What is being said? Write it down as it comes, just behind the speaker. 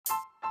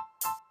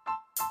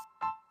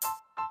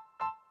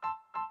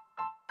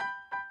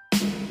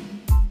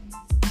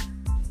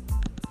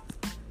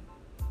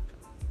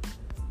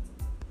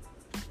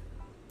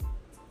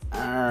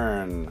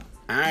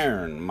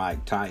veteran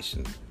Mike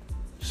Tyson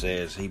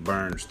says he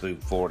burns through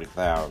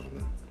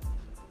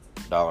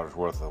 $40,000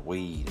 worth of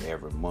weed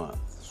every month.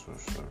 So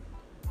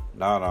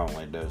not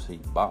only does he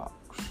box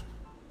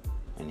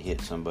and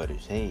hit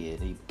somebody's head,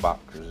 he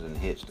boxes and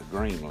hits the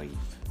green leaf.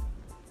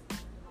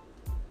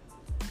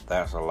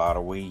 That's a lot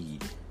of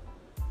weed.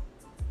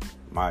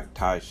 Mike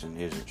Tyson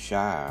isn't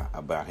shy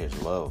about his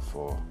love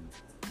for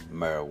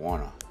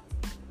marijuana.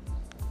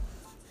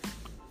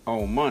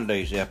 On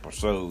Monday's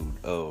episode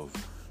of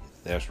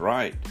That's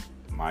Right,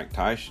 Mike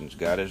Tyson's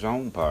got his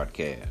own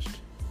podcast.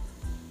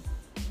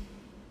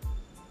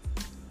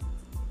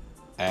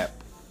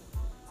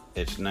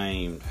 It's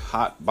named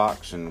Hot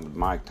Boxing with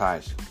Mike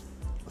Tyson.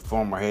 The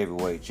former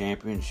heavyweight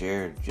champion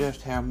shared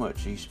just how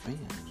much he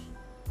spends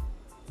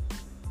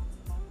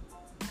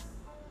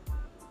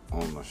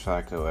on the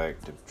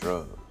psychoactive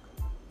drug.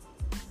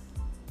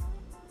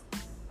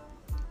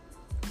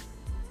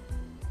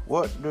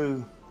 What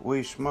do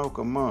we smoke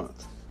a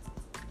month?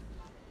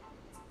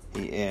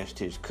 He asked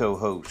his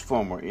co-host,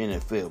 former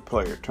NFL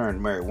player turned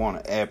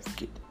marijuana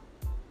advocate,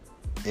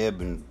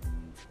 Eben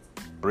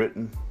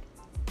Britton.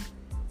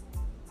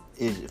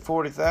 Is it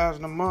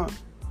 $40,000 a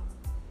month?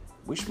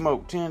 We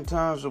smoke 10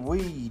 tons of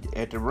weed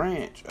at the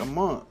ranch a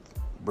month,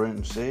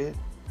 Britton said,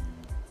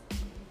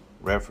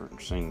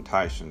 referencing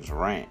Tyson's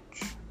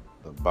ranch,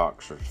 the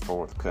boxer's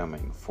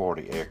forthcoming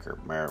 40-acre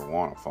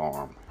marijuana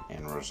farm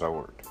and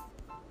resort.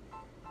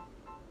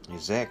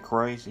 Is that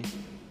crazy?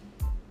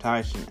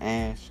 Tyson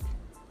asked,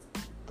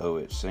 though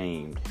it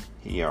seemed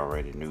he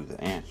already knew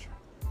the answer.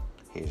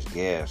 His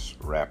gas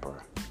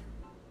rapper,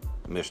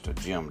 Mr.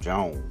 Jim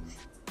Jones,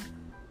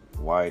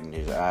 widened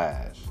his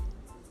eyes.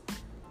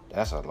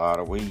 That's a lot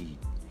of weed,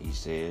 he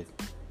said.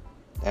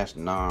 That's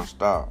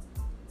non-stop,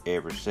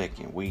 every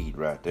second weed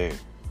right there.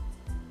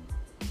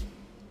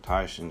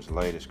 Tyson's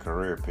latest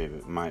career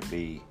pivot might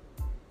be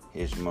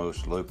his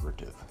most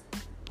lucrative.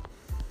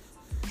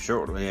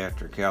 Shortly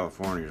after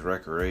California's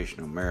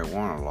recreational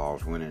marijuana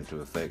laws went into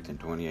effect in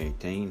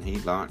 2018, he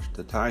launched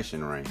the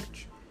Tyson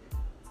Ranch,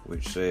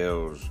 which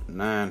sells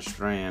 9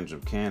 strands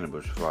of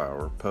cannabis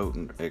flower,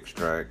 potent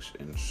extracts,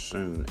 and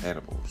soon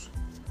edibles.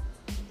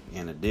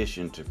 In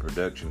addition to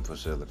production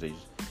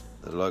facilities,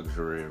 the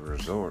luxury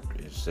resort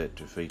is set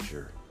to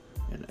feature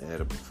an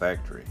edible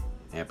factory,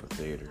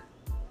 amphitheater,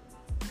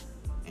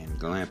 and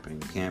glamping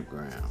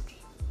campgrounds.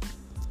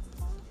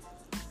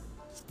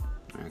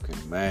 I can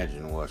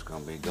imagine what's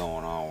going to be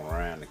going on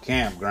around the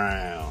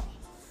campground.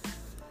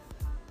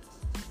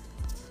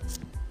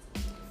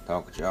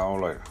 Talk to y'all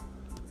later.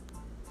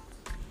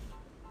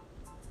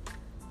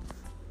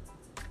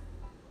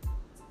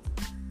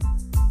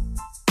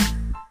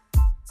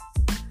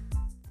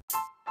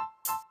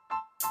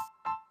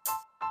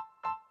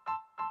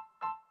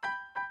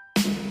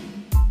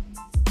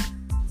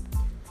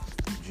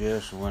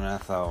 Just when I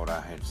thought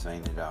I had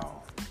seen it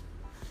all.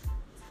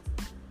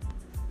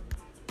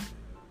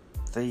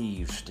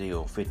 Thieves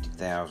steal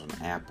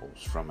 50,000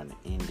 apples from an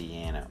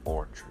Indiana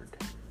orchard.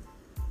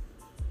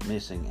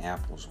 Missing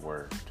apples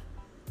worth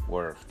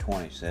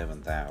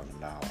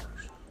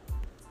 $27,000.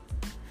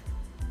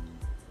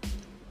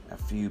 A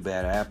few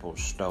bad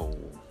apples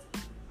stole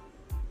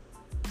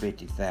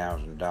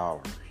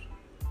 $50,000.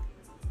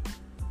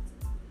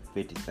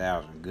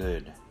 50,000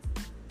 good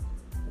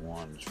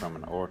ones from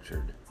an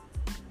orchard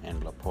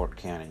in LaPorte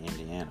County,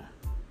 Indiana.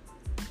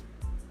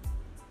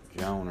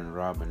 Joan and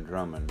Robin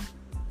Drummond,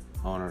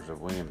 owners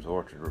of Williams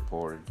Orchard,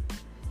 reported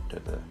to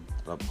the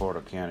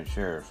LaPorte County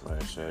Sheriff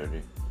last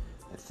Saturday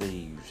that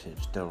thieves had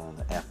stolen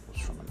the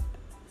apples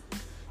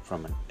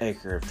from an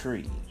acre of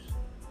trees.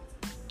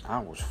 I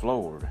was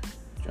floored,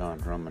 John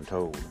Drummond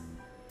told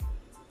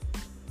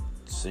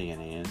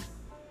CNN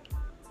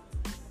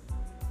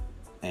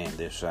and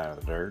This Side of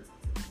the Dirt.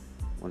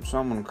 When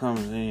someone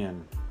comes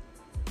in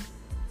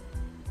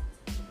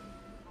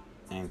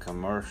and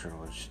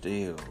commercially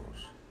steals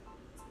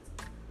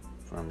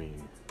from you,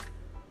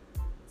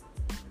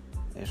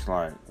 it's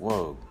like,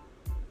 whoa,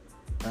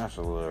 that's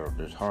a little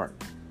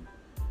disheartening.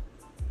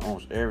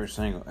 Almost every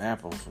single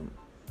apple from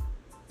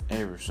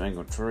every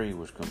single tree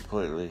was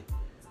completely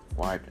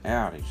wiped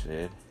out, he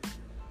said.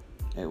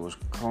 It was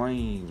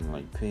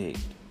cleanly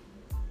picked.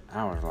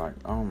 I was like,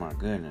 oh my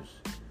goodness,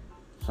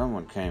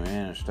 someone came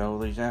in and stole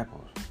these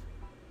apples.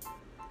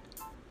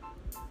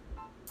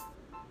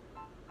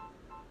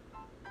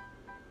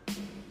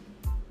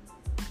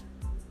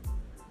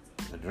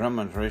 The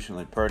Drummonds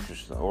recently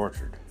purchased the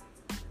orchard,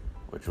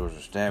 which was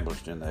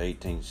established in the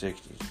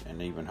 1860s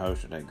and even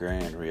hosted a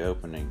grand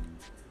reopening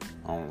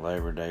on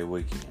Labor Day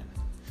weekend.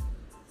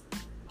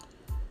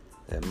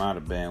 That might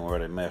have been where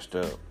they messed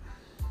up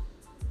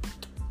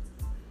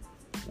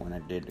when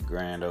they did the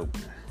grand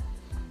opening.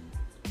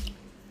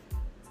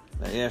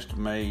 They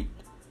estimate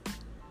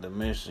the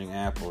missing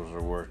apples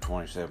are worth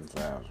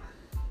 $27,000.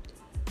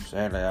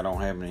 Sadly, I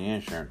don't have any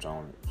insurance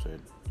on it,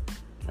 said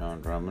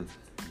John Drummond.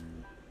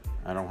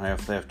 I don't have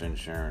theft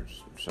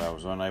insurance, so I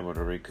was unable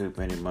to recoup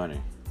any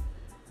money.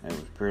 It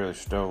was purely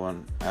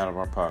stolen out of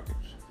our pockets.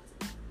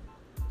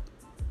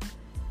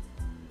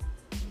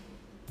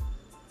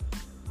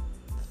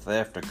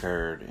 theft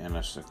occurred in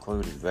a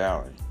secluded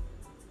valley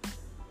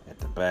at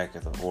the back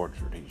of the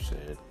orchard, he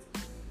said.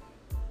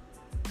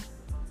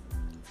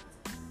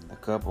 The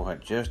couple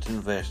had just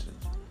invested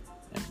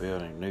in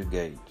building new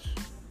gates.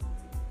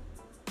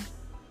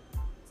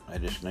 They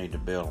just need to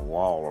build a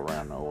wall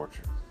around the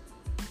orchard.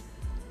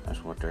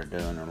 That's what they're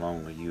doing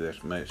along the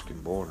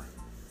U.S.-Mexican border.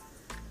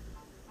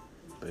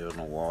 Building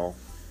a wall.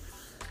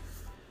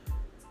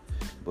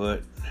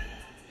 But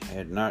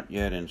had not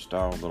yet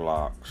installed the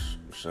locks,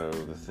 so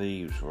the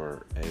thieves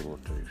were able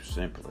to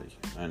simply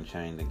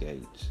unchain the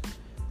gates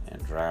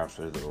and drive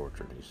through the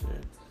orchard, he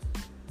said.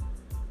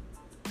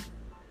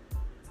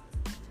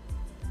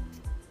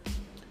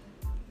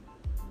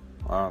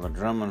 While the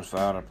Drummonds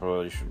filed a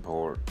police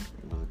report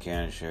with the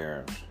county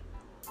sheriffs,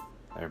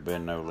 there have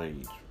been no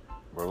leads.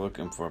 We're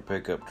looking for a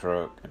pickup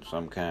truck and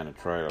some kind of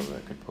trailer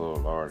that could pull a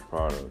large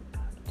product,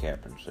 the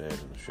captain said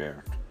of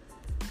the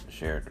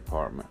sheriff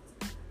department.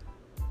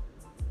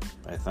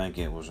 They think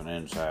it was an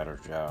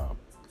insider's job.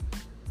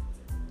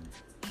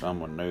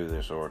 Someone knew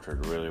this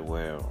orchard really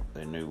well.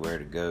 They knew where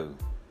to go.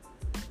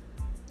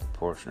 The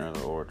portion of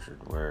the orchard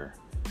where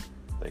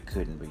they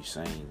couldn't be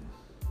seen.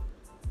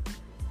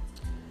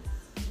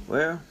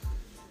 Well,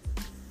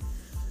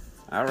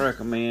 I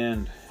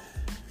recommend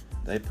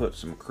they put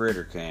some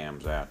critter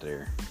cams out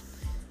there.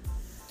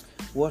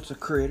 What's a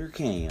critter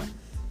cam?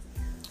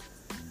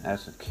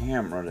 That's a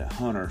camera that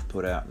hunters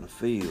put out in the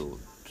field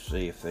to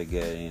see if they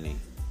get any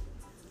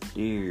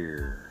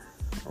deer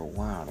or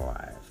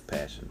wildlife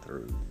passing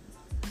through.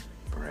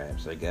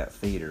 Perhaps they got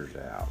feeders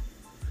out.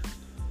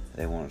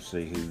 They want to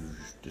see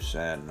who's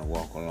deciding to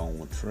walk along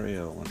the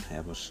trail and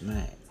have a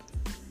snack.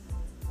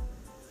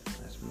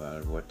 That's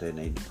about what they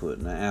need to put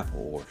in the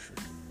apple orchard.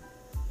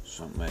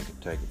 Something they can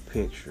take a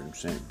picture and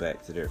send it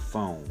back to their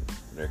phone,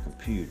 their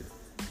computer.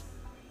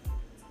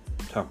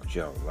 Talk with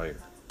y'all later.